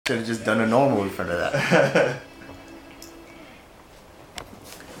Should have just done a normal in front of that.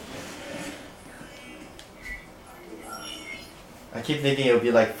 I keep thinking it would be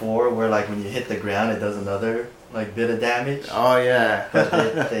like 4, where like when you hit the ground, it does another like bit of damage. Oh yeah.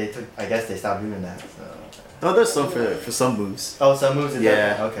 But they took. I guess they stopped doing that. So. No, there's some for some moves. Oh, some moves. It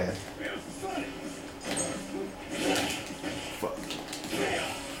Yeah. does? Okay. Fuck.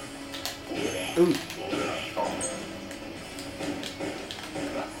 Ooh.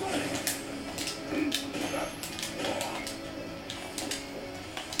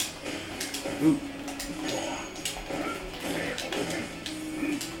 Ooh.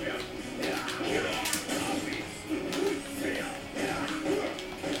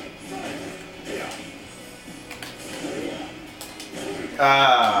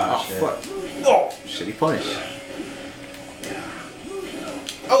 Ah. Oh, shit. fuck. Oh! Shitty punish.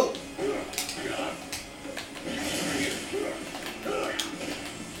 Oh.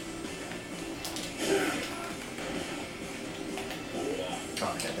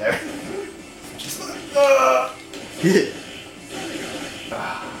 Oh, get there. Just Yeah.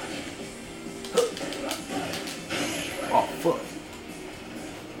 Oh, fuck.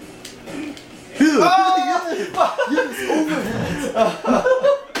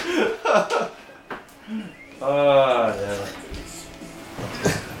 Oh, damn it.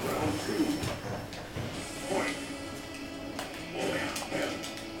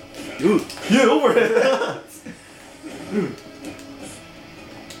 Dude. Yeah, overhead.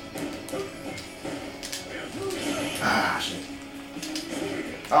 Ah, shit.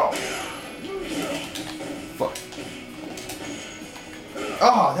 Oh. Fuck.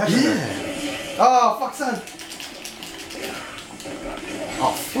 Oh, that's Yeah. Oh, fuck, son.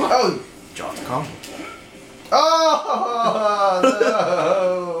 Oh, fuck. Oh. Drop the combo. Oh,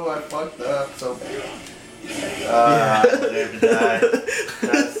 no. I fucked up so bad. Yeah. I deserve to die.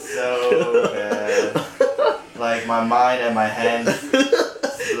 That's so bad. Like, my mind and my hands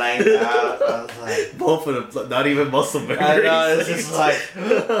blanked out. I was like... Both of them, not even muscle memory. I know, it's just like...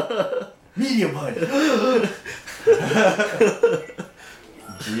 medium punch.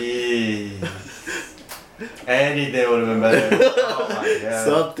 Jeez. Anything would have been better. Oh my god.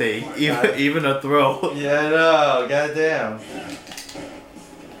 Something. Even a throw. Yeah, I know. Goddamn.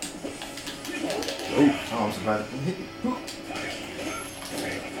 Oh. Oh, I'm surprised.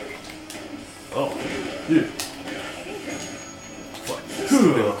 Oh. Yeah. Fuck.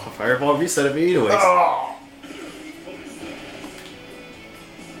 Fireball reset at me anyways. Oh.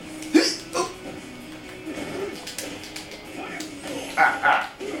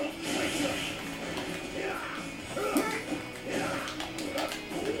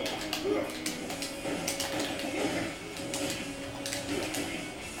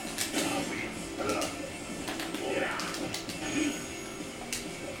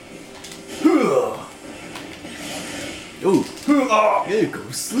 Ooh. Oh. Yeah,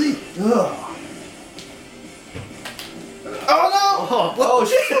 go sleep. Oh no! Oh,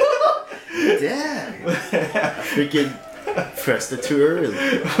 shit! damn. Freaking pressed it too early.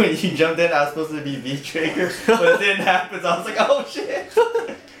 When you jumped in, I was supposed to be V-trigger, but it didn't happen, so I was like, oh shit!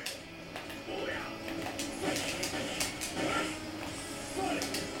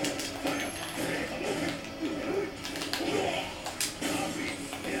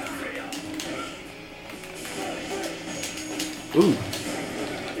 Ooh.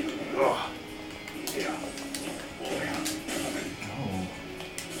 Oh.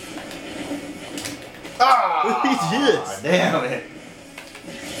 Ah! Yes. Damn it!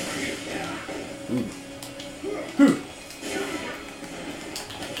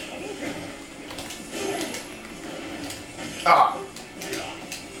 Ah!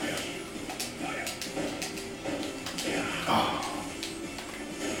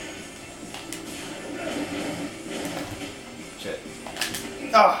 Shit.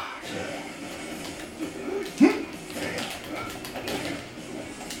 Ah!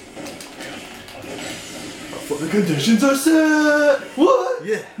 The conditions are set! What?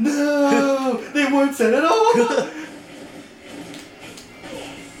 Yeah. No! They weren't set at all! Yes!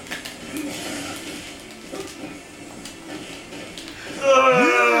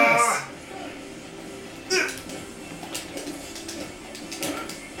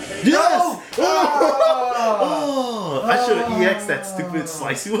 Yes! Oh! I should have EX'd that stupid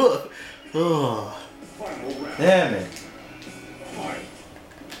slice you up. Oh. Damn it.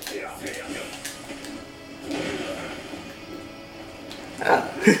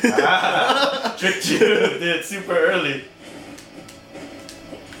 Ah, tricked you. Did it super early.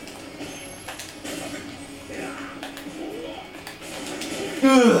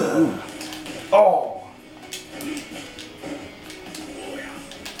 Oh.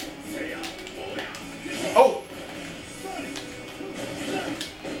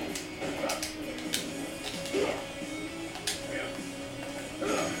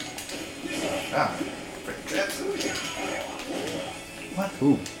 What?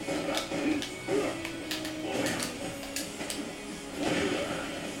 Ooh.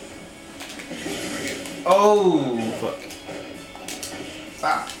 Oh! Fuck.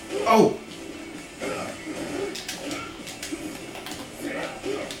 Ah! Oh!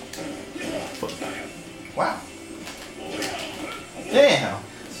 Fuck. Wow. Damn!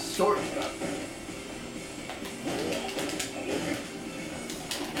 Short.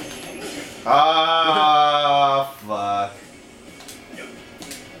 Ah, fuck.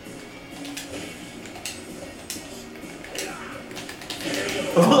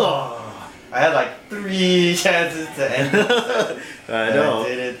 Oh, I had like 3 chances to end it. I know. I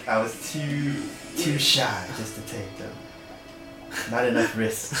did it. I was too shy just to take them. Not enough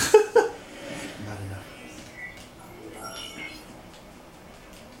risk. Not enough risk.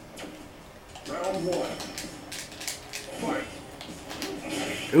 Round 1. Fight.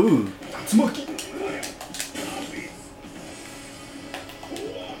 Ooh. Smoky.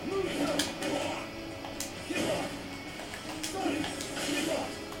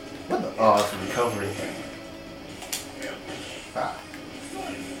 What the? Oh, it's a recovery. Ah.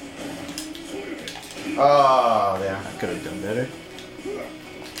 Oh, there. I could have done better.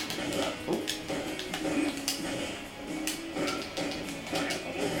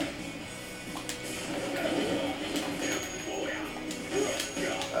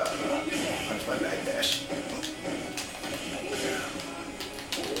 Punch my backdash.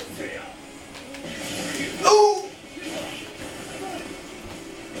 Oh!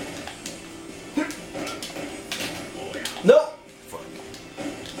 No! Fuck.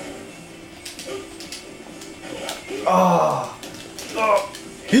 Oh! Oh!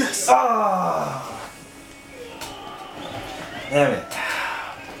 Yes! Ah! Damn it.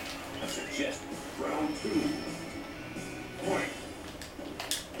 Suggest round 2. Fight.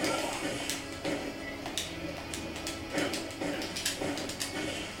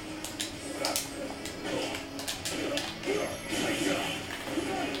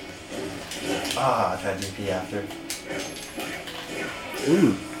 Ah, I tried DP after.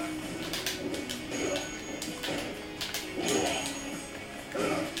 Ooh.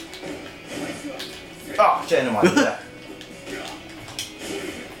 Oh, shit, I didn't want to do that.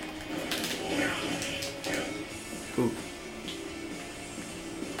 Ooh.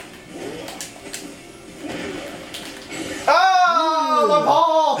 Oh, my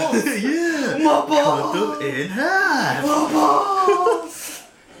balls! Yeah! My Cut balls! them in half! My balls!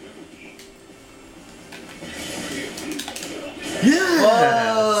 Yeah!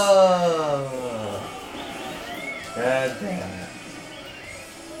 Whoa! God damn it.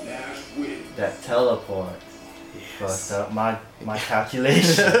 Nash win. That teleport Yes. fucked up my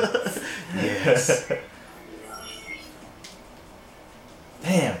calculations. Yes.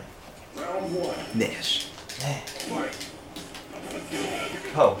 Damn. Round 1. Nash. Man. Fight.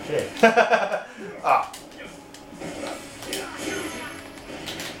 Oh shit. Ah.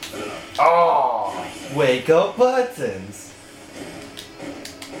 Oh, wake up buttons.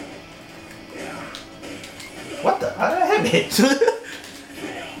 What the? How did I hit me?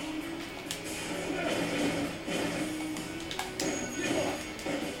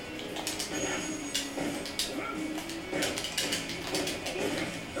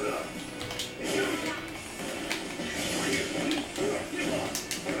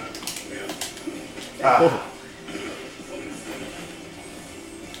 Ah.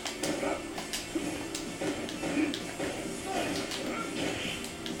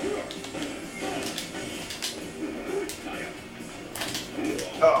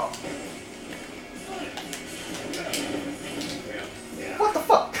 Oh. What the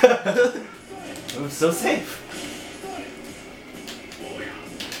fuck? It was so safe.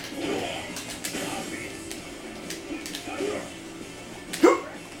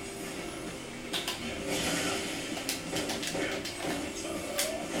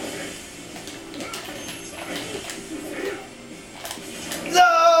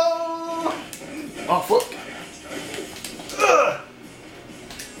 No! Oh, fuck. Ugh.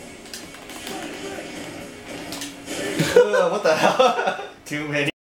 What the hell? Too many